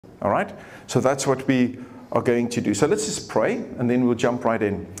All right? So that's what we are going to do. So let's just pray, and then we'll jump right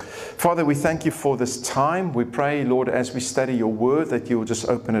in. Father, we thank you for this time. We pray, Lord, as we study your word, that you will just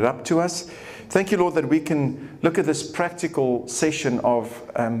open it up to us. Thank you, Lord, that we can look at this practical session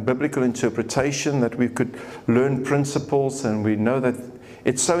of biblical interpretation, that we could learn principles, and we know that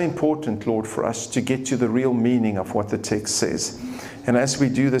it's so important, Lord, for us to get to the real meaning of what the text says. And as we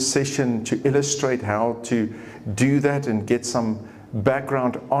do this session to illustrate how to do that and get some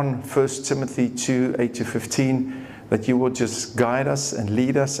background on 1 Timothy 2, 8-15, that you will just guide us and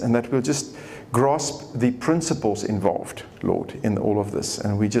lead us, and that we'll just grasp the principles involved, Lord, in all of this.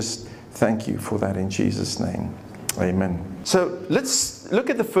 And we just thank you for that in Jesus' name. Amen. So let's look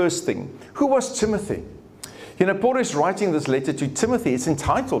at the first thing. Who was Timothy? You know, Paul is writing this letter to Timothy. It's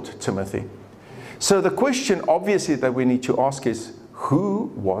entitled Timothy. So the question, obviously, that we need to ask is,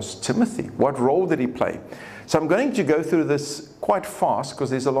 who was Timothy? What role did he play? So I'm going to go through this quite fast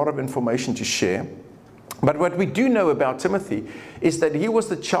because there's a lot of information to share. But what we do know about Timothy is that he was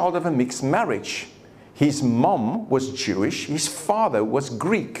the child of a mixed marriage. His mom was Jewish, his father was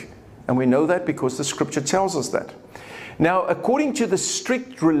Greek. And we know that because the scripture tells us that. Now, according to the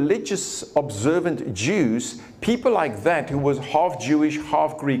strict religious observant Jews, people like that who was half Jewish,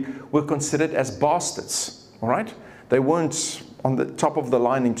 half Greek were considered as bastards. All right? They weren't on the top of the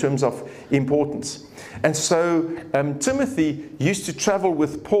line in terms of importance. And so Timothy used to travel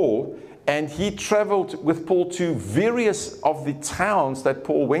with Paul, and he traveled with Paul to various of the towns that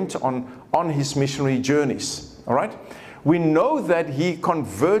Paul went on his missionary journeys. All right? We know that he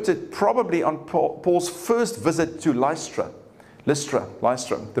converted probably on Paul's first visit to Lystra,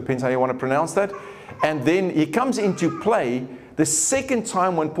 depends how you want to pronounce that. And then he comes into play the second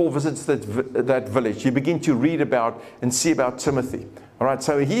time when Paul visits that village. You begin to read about and see about Timothy. All right,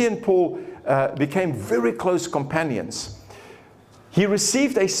 so he and Paul became very close companions. He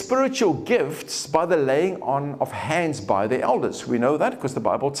received a spiritual gift by the laying on of hands by the elders. We know that because the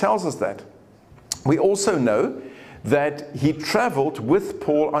Bible tells us that. We also know that he traveled with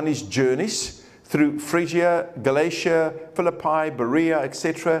Paul on his journeys through Phrygia, Galatia, Philippi, Berea,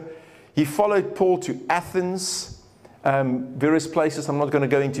 etc. He followed Paul to Athens, various places. I'm not going to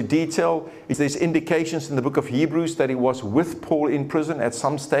go into detail. There's indications in the book of Hebrews that he was with Paul in prison at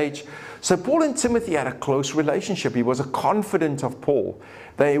some stage. So Paul and Timothy had a close relationship. He was a confidant of Paul.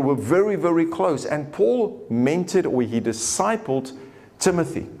 They were very, very close. And Paul mentored, or he discipled,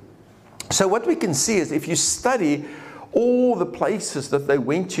 Timothy. So what we can see is if you study all the places that they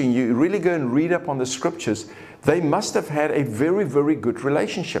went to, and you really go and read up on the scriptures, they must have had a very, very good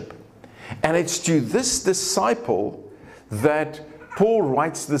relationship. And it's to this disciple that Paul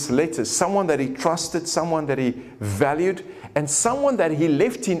writes this letter, someone that he trusted, someone that he valued, and someone that he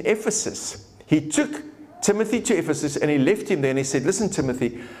left in Ephesus. He took Timothy to Ephesus and he left him there and he said, listen,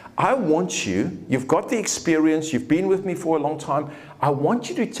 Timothy, I want you, you've got the experience, you've been with me for a long time, I want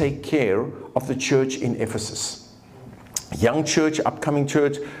you to take care of the church in Ephesus. Young church, upcoming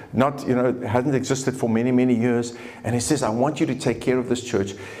church, not, hadn't existed for many, many years. And he says, I want you to take care of this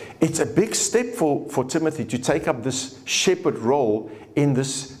church. It's a big step for Timothy to take up this shepherd role in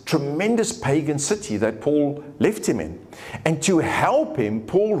this tremendous pagan city that Paul left him in. And to help him,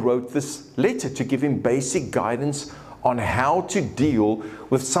 Paul wrote this letter to give him basic guidance on how to deal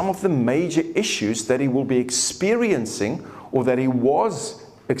with some of the major issues that he will be experiencing, or that he was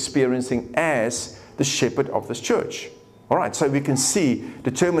experiencing as the shepherd of this church. All right, so we can see,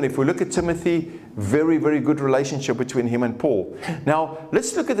 determine, if we look at Timothy, very, very good relationship between him and Paul. Now,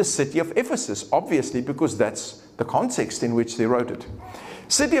 let's look at the city of Ephesus, obviously, because that's the context in which they wrote it.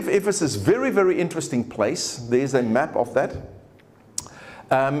 City of Ephesus, very, very interesting place. There's a map of that.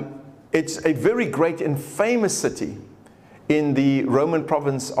 It's a very great and famous city in the Roman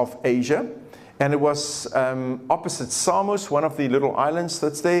province of Asia. And it was opposite Samos, one of the little islands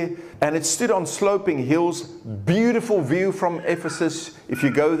that's there. And it stood on sloping hills. Beautiful view from Ephesus. If you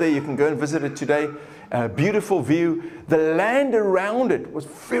go there, you can go and visit it today. Beautiful view. The land around it was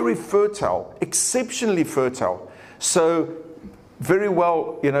very fertile, exceptionally fertile. So very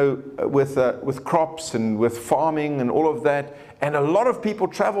well, with crops and with farming and all of that. And a lot of people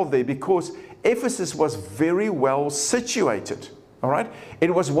traveled there because Ephesus was very well situated. All right?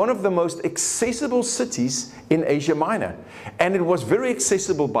 It was one of the most accessible cities in Asia Minor. And it was very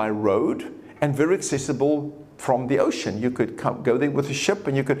accessible by road and very accessible from the ocean. You could go there with a ship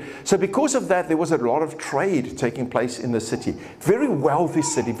and you could... So because of that, there was a lot of trade taking place in the city. Very wealthy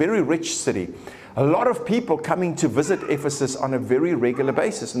city, very rich city. A lot of people coming to visit Ephesus on a very regular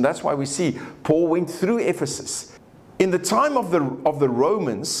basis. And that's why we see Paul went through Ephesus. In the time of the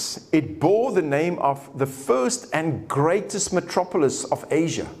Romans, it bore the name of the first and greatest metropolis of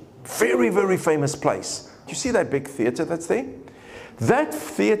Asia. Very, very famous place. Do you see that big theater that's there? That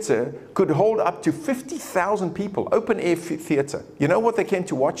theater could hold up to 50,000 people, open air theater. You know what they came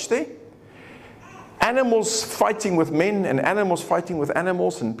to watch there? Animals fighting with men and animals fighting with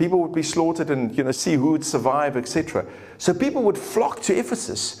animals, and people would be slaughtered and, you know, see who would survive, etc. So people would flock to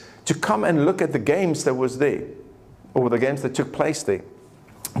Ephesus to come and look at the games that was there, or the games that took place there.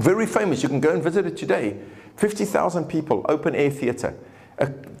 Very famous. You can go and visit it today. 50,000 people, open air theater,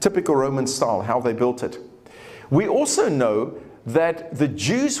 a typical Roman style, how they built it. We also know that the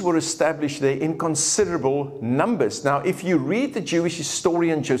Jews were established there in considerable numbers. Now, if you read the Jewish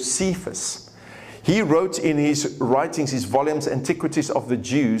historian Josephus, he wrote in his writings, his volumes, Antiquities of the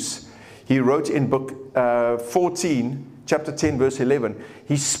Jews, he wrote in book 14, chapter 10, verse 11,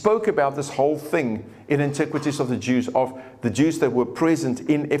 he spoke about this whole thing in Antiquities of the Jews that were present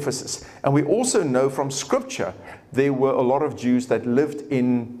in Ephesus. And we also know from Scripture there were a lot of Jews that lived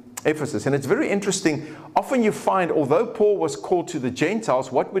in Ephesus. And it's very interesting. Often you find, although Paul was called to the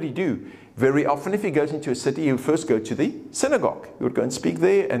Gentiles, what would he do? Very often, if he goes into a city, he would first go to the synagogue. He would go and speak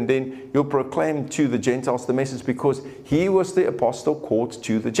there, and then he'll proclaim to the Gentiles the message, because he was the apostle called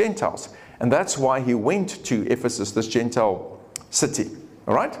to the Gentiles. And that's why he went to Ephesus, this Gentile city.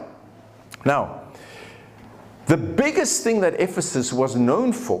 All right? Now, the biggest thing that Ephesus was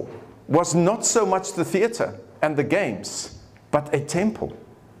known for was not so much the theater and the games, but a temple.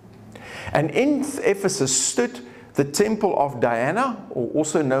 And in Ephesus stood the temple of Diana, or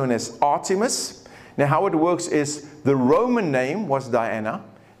also known as Artemis. Now, how it works is the Roman name was Diana,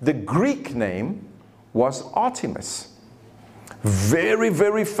 the Greek name was Artemis. Very,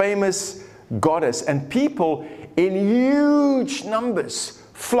 very famous goddess, and people in huge numbers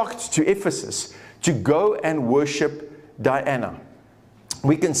flocked to Ephesus to go and worship Diana.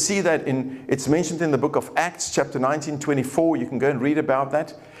 We can see that it's mentioned in the book of Acts, chapter 19, 24. You can go and read about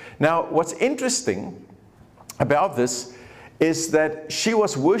that. Now, what's interesting about this is that she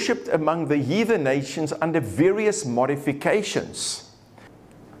was worshipped among the heathen nations under various modifications.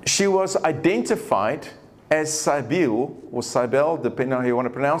 She was identified as Cybele, or Cybele, depending on how you want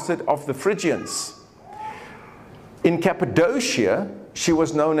to pronounce it, of the Phrygians. In Cappadocia, she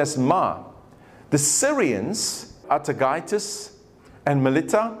was known as Ma. The Syrians, Artagitis and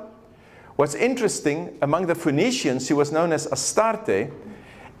Melita. What's interesting, among the Phoenicians, she was known as Astarte,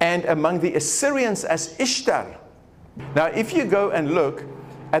 and among the Assyrians as Ishtar. Now, if you go and look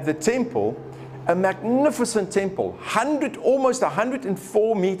at the temple, a magnificent temple, almost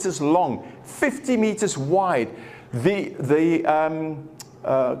 104 meters long, 50 meters wide. The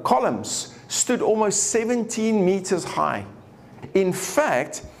columns stood almost 17 meters high. In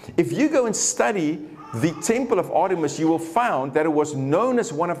fact, if you go and study the temple of Artemis, you will find that it was known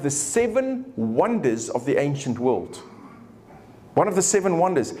as one of the 7 wonders of the ancient world. One of the 7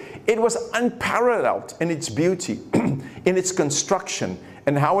 wonders. It was unparalleled in its beauty, in its construction,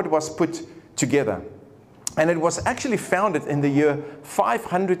 and how it was put together. And it was actually founded in the year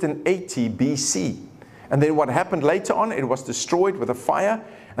 580 BC. And then what happened later on, it was destroyed with a fire.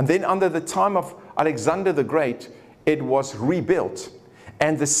 And then under the time of Alexander the Great, it was rebuilt.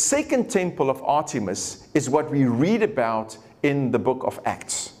 And the second temple of Artemis is what we read about in the book of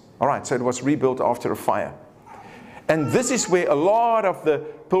Acts. All right, so it was rebuilt after a fire. And this is where a lot of the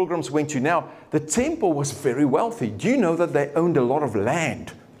pilgrims went to. Now, the temple was very wealthy. Do you know that they owned a lot of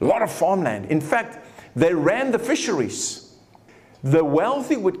land, a lot of farmland? In fact, they ran the fisheries. The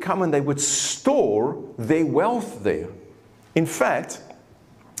wealthy would come and they would store their wealth there. In fact,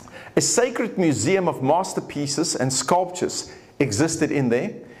 a sacred museum of masterpieces and sculptures existed in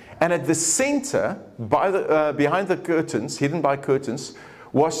there. And at the center, behind the curtains, hidden by curtains,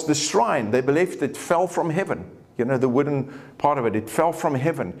 was the shrine. They believed it fell from heaven. You know, the wooden part of it, it fell from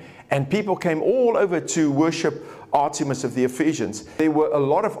heaven. And people came all over to worship Artemis of the Ephesians. There were a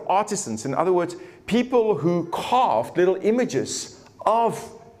lot of artisans. In other words, people who carved little images of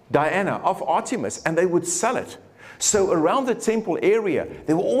Diana, of Artemis, and they would sell it. So around the temple area,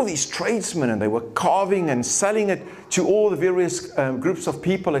 there were all these tradesmen, and they were carving and selling it to all the various groups of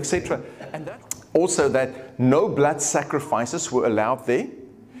people, etc. And also that no blood sacrifices were allowed there.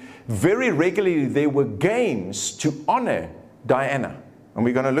 Very regularly, there were games to honor Diana. And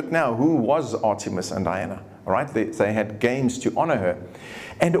we're going to look now who was Artemis and Diana. All right, they had games to honor her.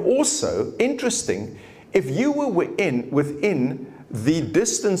 And also, interesting, if you were within the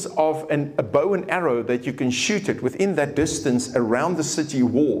distance of a bow and arrow that you can shoot it, within that distance around the city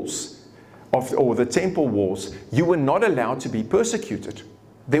walls or the temple walls, you were not allowed to be persecuted.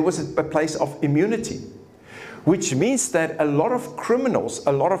 There was a place of immunity. which means that a lot of criminals,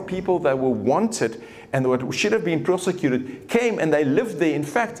 a lot of people that were wanted and that should have been prosecuted came and they lived there. In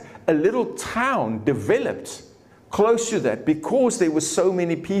fact, a little town developed close to that because there were so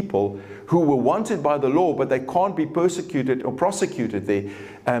many people who were wanted by the law, but they can't be persecuted or prosecuted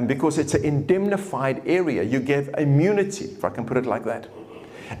there because it's an indemnified area. You get immunity, if I can put it like that.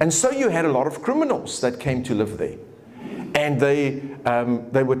 And so you had a lot of criminals that came to live there. And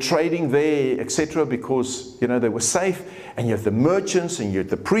they were trading there, etc., because, you know, they were safe. And you had the merchants, and you had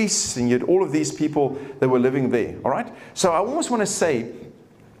the priests, and you had all of these people that were living there. All right? So I almost want to say,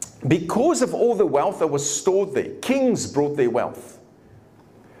 because of all the wealth that was stored there, kings brought their wealth.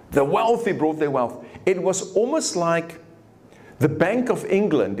 The wealthy brought their wealth. It was almost like the Bank of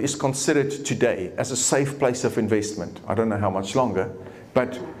England is considered today as a safe place of investment. I don't know how much longer,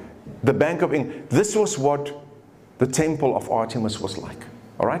 but the Bank of England, this was what the temple of Artemis was like.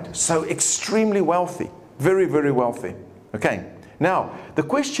 All right? So extremely wealthy. Very, very wealthy. Okay. Now, the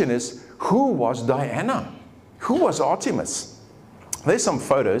question is, who was Diana? Who was Artemis? There's some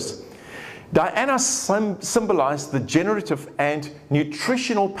photos. Diana symbolized the generative and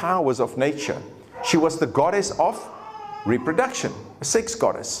nutritional powers of nature. She was the goddess of reproduction, a sex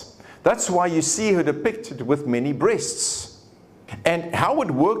goddess. That's why you see her depicted with many breasts. And how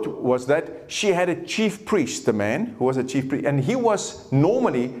it worked was that she had a chief priest, the man who was a chief priest, and he was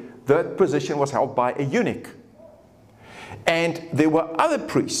normally, that position was held by a eunuch. And there were other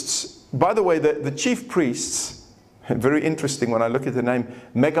priests. By the way, the chief priests, very interesting when I look at the name,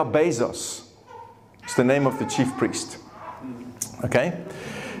 Megabazos. It's the name of the chief priest. Okay?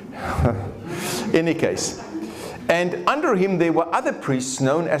 Any case. And under him there were other priests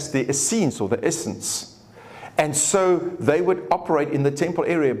known as the Essenes or the Essence. And so they would operate in the temple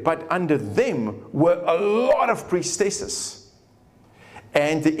area, but under them were a lot of priestesses.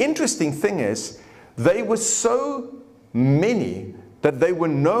 And the interesting thing is, they were so many that they were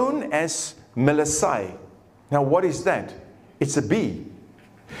known as Melissae. Now what is that? It's a bee.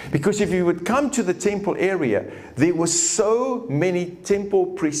 Because if you would come to the temple area, there were so many temple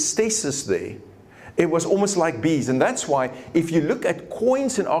priestesses there. It was almost like bees. And that's why if you look at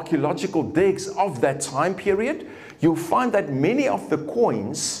coins and archaeological digs of that time period, you'll find that many of the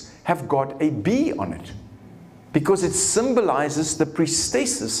coins have got a bee on it. Because it symbolizes the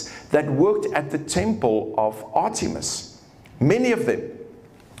priestesses that worked at the temple of Artemis. Many of them.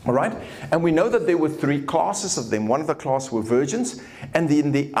 All right? And we know that there were three classes of them. One of the classes were virgins, and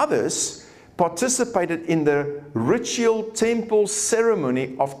then the others participated in the ritual temple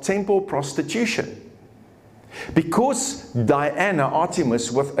ceremony of temple prostitution. Because Diana,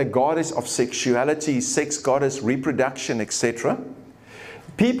 Artemis, was a goddess of sexuality, sex goddess, reproduction, etc.,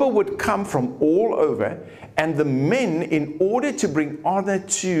 people would come from all over, and the men, in order to bring honor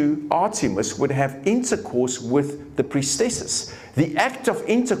to Artemis, would have intercourse with the priestesses. The act of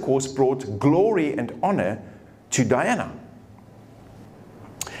intercourse brought glory and honor to Diana.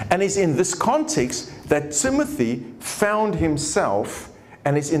 And it's in this context that Timothy found himself,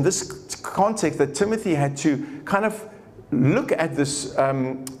 and it's in this context that Timothy had to kind of look at this,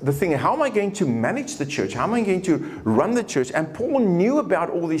 the thing, how am I going to manage the church? How am I going to run the church? And Paul knew about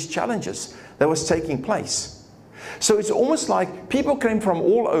all these challenges that was taking place. So it's almost like people came from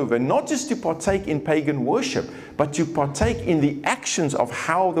all over, not just to partake in pagan worship, but to partake in the actions of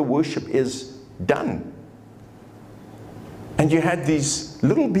how the worship is done. And you had these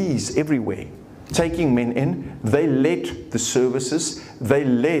little bees everywhere, taking men in. They led the services. They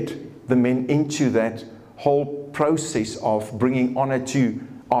led the men into that whole process of bringing honor to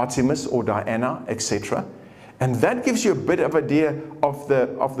Artemis or Diana, etc. And that gives you a bit of idea of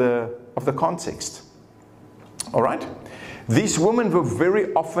the context. All right? These women were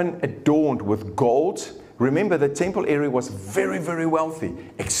very often adorned with gold. Remember, the temple area was very, very wealthy.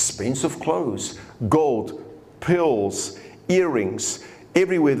 Expensive clothes, gold, pearls, earrings.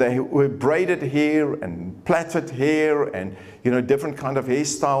 Everywhere they were braided hair and plaited hair and, you know, different kind of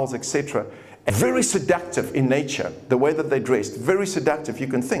hairstyles, etc. Very seductive in nature, the way that they dressed. Very seductive, you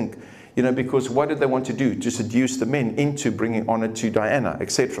can think. You know, because what did they want to do? To seduce the men into bringing honor to Diana,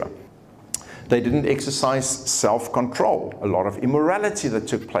 etc. They didn't exercise self-control. A lot of immorality that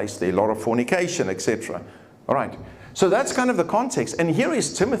took place there, a lot of fornication, etc. All right. So that's kind of the context. And here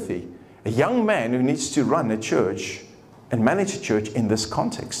is Timothy, a young man who needs to run a church and manage a church in this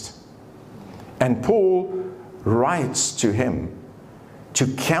context. And Paul writes to him to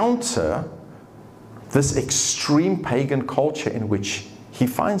counter this extreme pagan culture in which he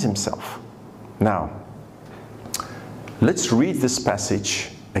finds himself. Now, let's read this passage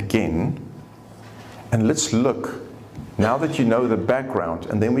again, and let's look Now that you know the background,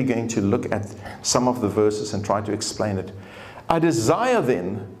 and then we're going to look at some of the verses and try to explain it. I desire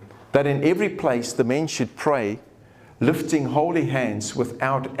then that in every place the men should pray, lifting holy hands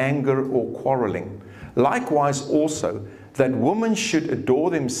without anger or quarreling. Likewise also, that women should adore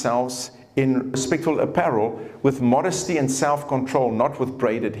themselves in respectful apparel with modesty and self-control, not with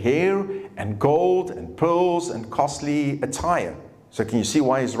braided hair and gold and pearls and costly attire. So can you see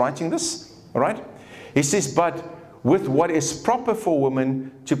why he's writing this? All right. He says, but with what is proper for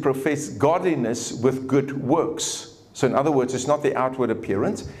women to profess godliness with good works. So in other words, it's not the outward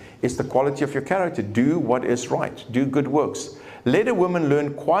appearance, it's the quality of your character. Do what is right. Do good works. Let a woman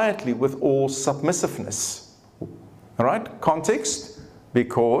learn quietly with all submissiveness. All right. Context,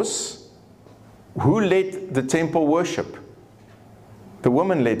 because who led the temple worship? The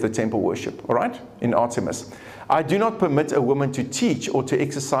woman led the temple worship, all right, in Artemis. I do not permit a woman to teach or to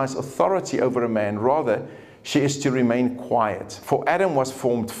exercise authority over a man. Rather, she is to remain quiet. For Adam was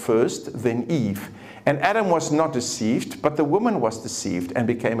formed first, then Eve. And Adam was not deceived, but the woman was deceived and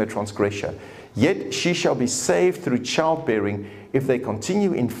became a transgressor. Yet she shall be saved through childbearing if they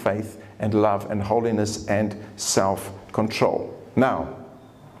continue in faith and love and holiness and self-control. Now,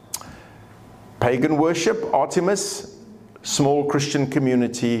 pagan worship, Artemis, small Christian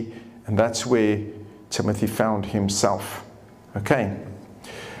community, and that's where Timothy found himself. Okay.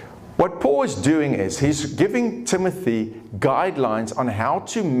 What Paul is doing is he's giving Timothy guidelines on how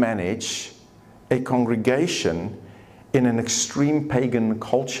to manage a congregation in an extreme pagan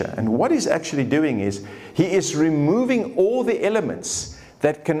culture. And what he's actually doing is he is removing all the elements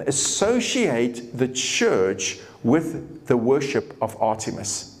that can associate the church with the worship of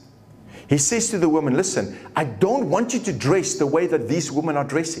Artemis. He says to the woman, listen, I don't want you to dress the way that these women are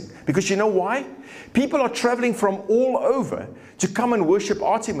dressing. Because you know why? People are traveling from all over to come and worship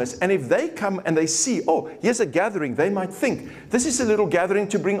Artemis. And if they come and they see, oh, here's a gathering, they might think, this is a little gathering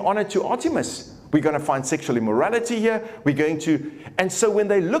to bring honor to Artemis. We're going to find sexual immorality here. We're going to, and so when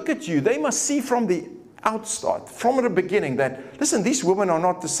they look at you, they must see from the outstart, from the beginning, that, listen, these women are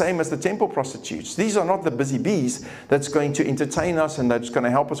not the same as the temple prostitutes. These are not the busy bees that's going to entertain us and that's going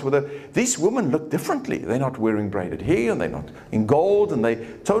to help us with it. These women look differently. They're not wearing braided hair and they're not in gold and they're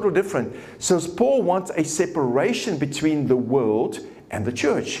totally different. So Paul wants a separation between the world and the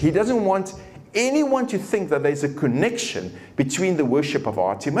church. He doesn't want anyone to think that there's a connection between the worship of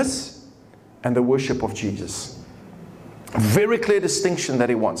Artemis and the worship of Jesus. Very clear distinction that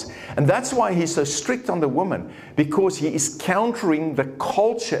he wants. And that's why he's so strict on the woman, because he is countering the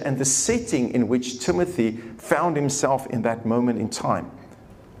culture and the setting in which Timothy found himself in that moment in time.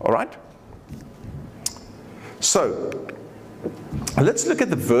 All right? So, let's look at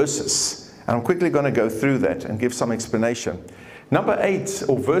the verses. And I'm quickly going to go through that and give some explanation. Number 8,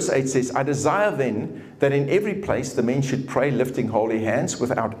 or verse 8 says, I desire then that in every place the men should pray lifting holy hands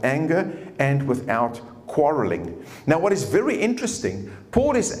without anger and without quarreling. Now what is very interesting,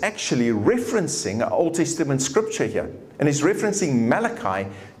 Paul is actually referencing an Old Testament scripture here. And he's referencing Malachi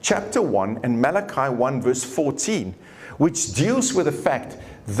chapter 1 and Malachi 1 verse 14, which deals with the fact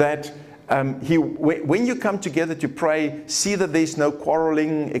that when you come together to pray, see that there's no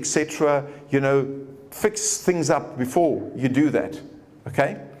quarreling, etc., fix things up before you do that.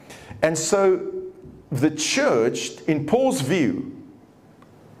 Okay? And so the church, in Paul's view,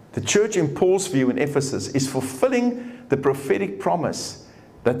 the church in Paul's view in Ephesus is fulfilling the prophetic promise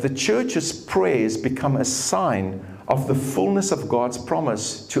that the church's prayers become a sign of the fullness of God's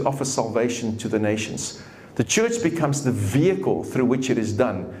promise to offer salvation to the nations. The church becomes the vehicle through which it is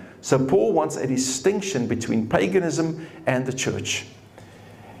done. So Paul wants a distinction between paganism and the church.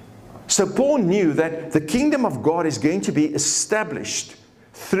 So Paul knew that the kingdom of God is going to be established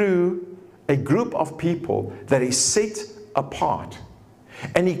through a group of people that is set apart.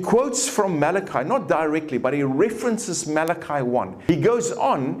 And he quotes from Malachi, not directly, but he references Malachi 1. He goes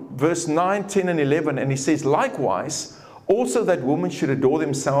on, verse 9, 10, and 11, and he says, likewise, also that women should adore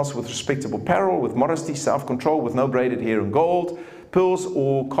themselves with respectable apparel, with modesty, self-control, with no braided hair and gold, pearls,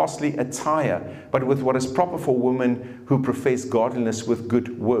 or costly attire, but with what is proper for women who profess godliness with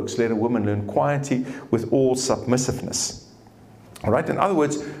good works. Let a woman learn quietly with all submissiveness. All right? In other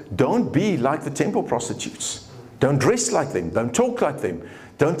words, don't be like the temple prostitutes. Don't dress like them. Don't talk like them.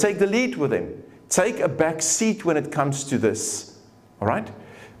 Don't take the lead with them. Take a back seat when it comes to this. All right?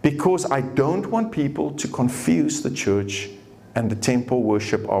 Because I don't want people to confuse the church and the temple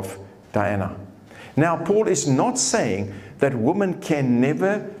worship of Diana. Now, Paul is not saying that women can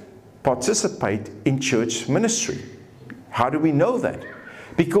never participate in church ministry. How do we know that?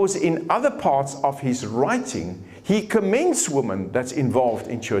 Because in other parts of his writing, he commends women that's involved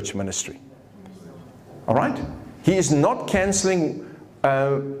in church ministry. All right? He is not canceling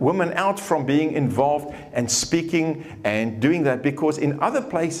women out from being involved and speaking and doing that, because in other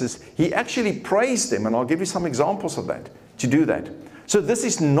places he actually praised them, and I'll give you some examples of that, to do that. So this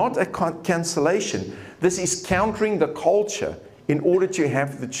is not a cancellation. This is countering the culture in order to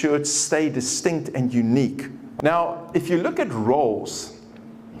have the church stay distinct and unique. Now, if you look at roles,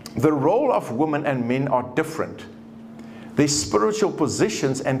 the role of women and men are different. Their spiritual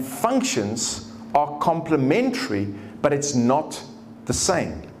positions and functions are complementary, but it's not the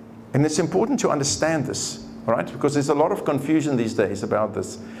same. And it's important to understand this, all right? Because there's a lot of confusion these days about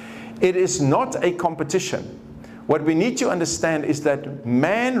this. It is not a competition. What we need to understand is that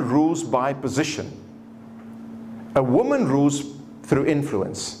man rules by position. A woman rules through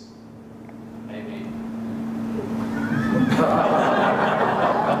influence.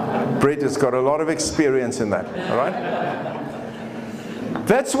 Brett has got a lot of experience in that, all right?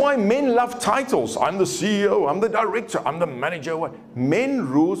 That's why men love titles. I'm the CEO, I'm the director, I'm the manager. Men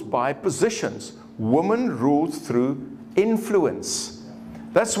rules by positions. Women rules through influence.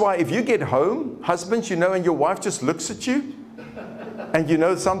 That's why if you get home, husbands, you know, and your wife just looks at you, and you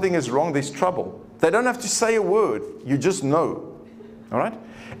know something is wrong, there's trouble. They don't have to say a word. You just know, all right?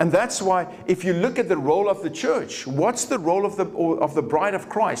 And that's why if you look at the role of the church, what's the role of the bride of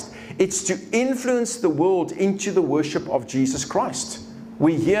Christ? It's to influence the world into the worship of Jesus Christ.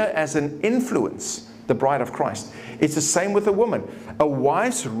 We're here as an influence, the bride of Christ. It's the same with a woman. A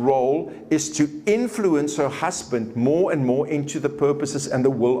wife's role is to influence her husband more and more into the purposes and the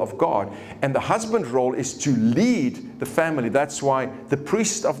will of God. And the husband's role is to lead the family. That's why the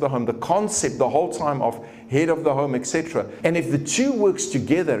priest of the home, the concept the whole time of head of the home, etc. And if the two works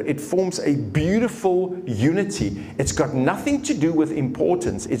together, it forms a beautiful unity. It's got nothing to do with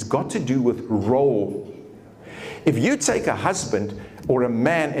importance. It's got to do with role. If you take a husband or a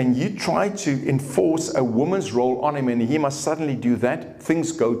man and you try to enforce a woman's role on him and he must suddenly do that,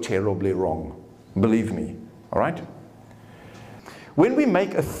 things go terribly wrong. Believe me. All right? When we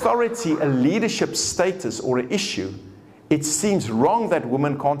make authority a leadership status or an issue, it seems wrong that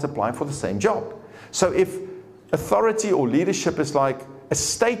women can't apply for the same job. So if authority or leadership is like a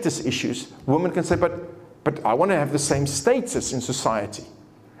status issue, women can say, but I want to have the same status in society.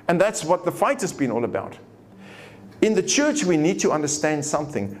 And that's what the fight has been all about. In the church, we need to understand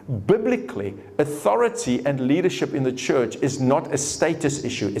something. Biblically, authority and leadership in the church is not a status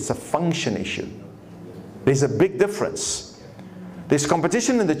issue. It's a function issue. There's a big difference. There's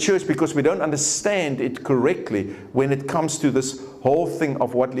competition in the church because we don't understand it correctly when it comes to this whole thing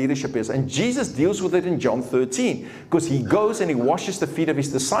of what leadership is. And Jesus deals with it in John 13 because he goes and he washes the feet of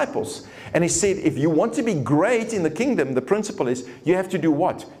his disciples. And he said, if you want to be great in the kingdom, the principle is you have to do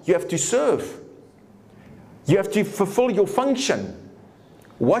what? You have to serve. You have to fulfill your function.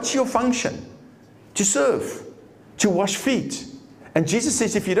 What's your function? To serve, to wash feet. And Jesus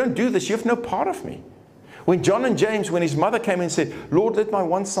says, if you don't do this, you have no part of me. When John and James, when his mother came and said, Lord, let my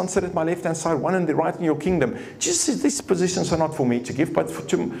one son sit at my left-hand side, one on the right in your kingdom. Jesus says, these positions are not for me to give, but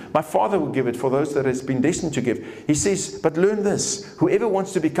my Father will give it for those that has been destined to give. He says, but learn this, whoever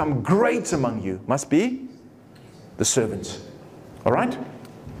wants to become great among you must be the servant. All right?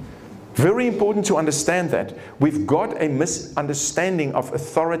 Very important to understand that. We've got a misunderstanding of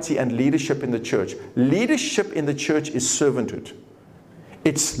authority and leadership in the church. Leadership in the church is servanthood.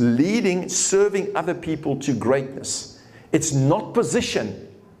 It's leading, serving other people to greatness. It's not position.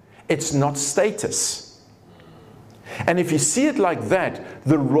 It's not status. And if you see it like that,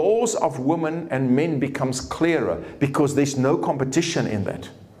 the roles of women and men becomes clearer because there's no competition in that.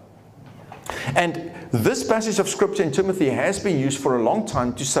 And this passage of scripture in Timothy has been used for a long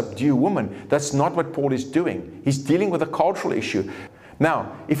time to subdue women. That's not what Paul is doing. He's dealing with a cultural issue.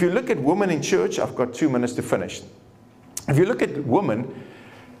 Now, if you look at women in church, I've got 2 minutes to finish. If you look at women,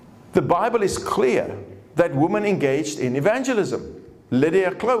 the Bible is clear that women engaged in evangelism.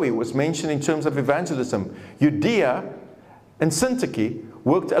 Lydia Chloe was mentioned in terms of evangelism. Judea and Syntyche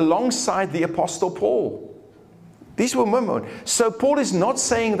worked alongside the Apostle Paul. These were women. So Paul is not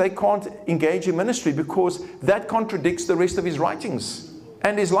saying they can't engage in ministry because that contradicts the rest of his writings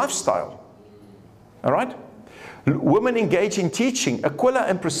and his lifestyle. All right? Women engage in teaching. Aquila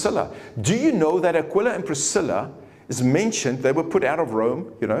and Priscilla. Do you know that Aquila and Priscilla is mentioned? They were put out of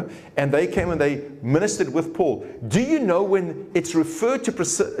Rome, you know, and they came and they ministered with Paul. Do you know when it's referred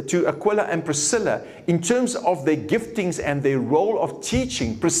to Aquila and Priscilla in terms of their giftings and their role of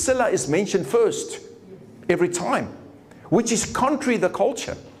teaching, Priscilla is mentioned first. Every time, which is contrary to the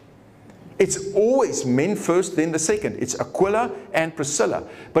culture. It's always men first, then the second. It's Aquila and Priscilla.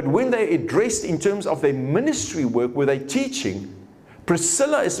 But when they're addressed in terms of their ministry work, where they're teaching,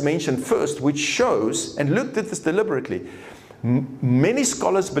 Priscilla is mentioned first, which shows, and Luke did this deliberately, many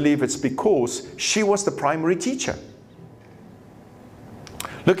scholars believe it's because she was the primary teacher.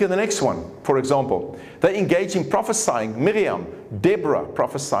 Look at the next one, for example. They engage in prophesying. Miriam, Deborah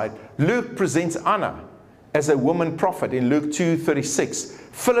prophesied. Luke presents Anna as a woman prophet in Luke 2:36.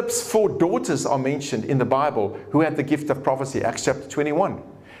 Philip's 4 daughters are mentioned in the Bible who had the gift of prophecy, Acts chapter 21.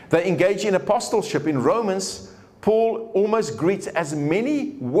 They engage in apostleship. In Romans, Paul almost greets as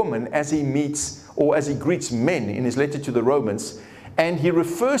many women as he meets, or as he greets men in his letter to the Romans, and he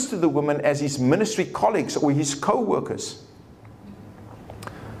refers to the women as his ministry colleagues or his co-workers.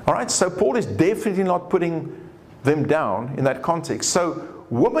 All right, so Paul is definitely not putting them down in that context. So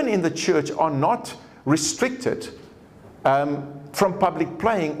women in the church are not restricted from public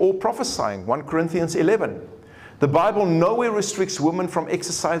praying or prophesying. 1 Corinthians 11. The Bible nowhere restricts women from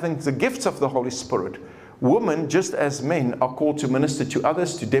exercising the gifts of the Holy Spirit. Women, just as men, are called to minister to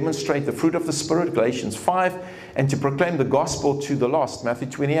others, to demonstrate the fruit of the Spirit, Galatians 5, and to proclaim the gospel to the lost, Matthew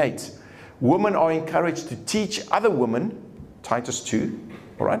 28. Women are encouraged to teach other women, Titus 2,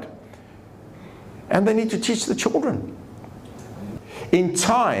 all right? And they need to teach the children. In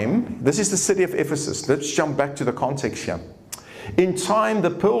time, this is the city of Ephesus. Let's jump back to the context here. In time,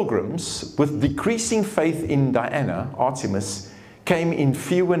 the pilgrims, with decreasing faith in Diana, Artemis, came in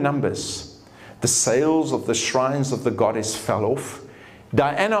fewer numbers. The sales of the shrines of the goddess fell off.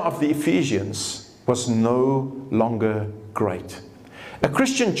 Diana of the Ephesians was no longer great. A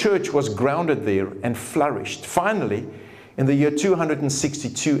Christian church was grounded there and flourished. Finally, in the year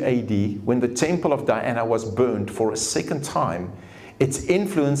 262 AD, when the temple of Diana was burned for a second time, its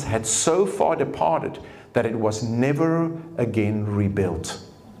influence had so far departed that it was never again rebuilt.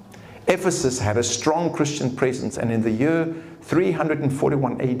 Ephesus had a strong Christian presence, and in the year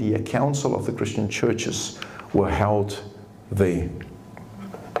 341 AD, a council of the Christian churches were held there.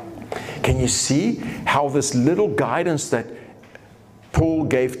 Can you see how this little guidance that Paul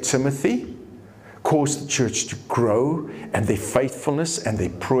gave Timothy caused the church to grow, and their faithfulness and their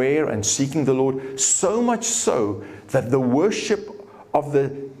prayer and seeking the Lord, so much so that the worship of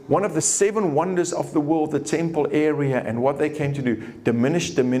one of the 7 wonders of the world, the temple area, and what they came to do,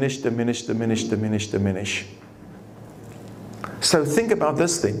 diminish. So think about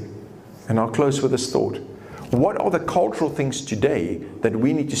this thing, and I'll close with this thought. What are the cultural things today that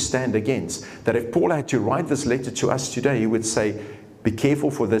we need to stand against? That if Paul had to write this letter to us today, he would say, be careful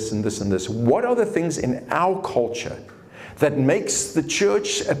for this and this and this. What are the things in our culture that makes the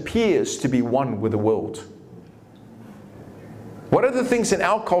church appears to be one with the world? What are the things in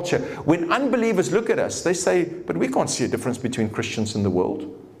our culture when unbelievers look at us, they say, but we can't see a difference between Christians and the world.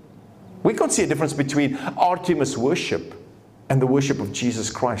 We can't see a difference between Artemis worship and the worship of Jesus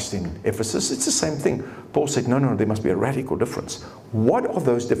Christ in Ephesus. It's the same thing. Paul said, no, there must be a radical difference. What are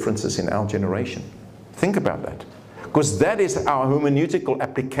those differences in our generation? Think about that. Because that is our hermeneutical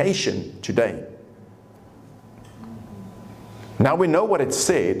application today. Now we know what it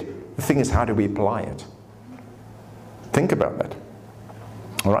said. The thing is, how do we apply it? Think about that.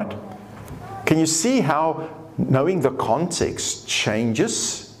 All right? Can you see how knowing the context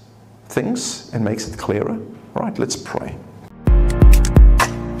changes things and makes it clearer? All right, let's pray.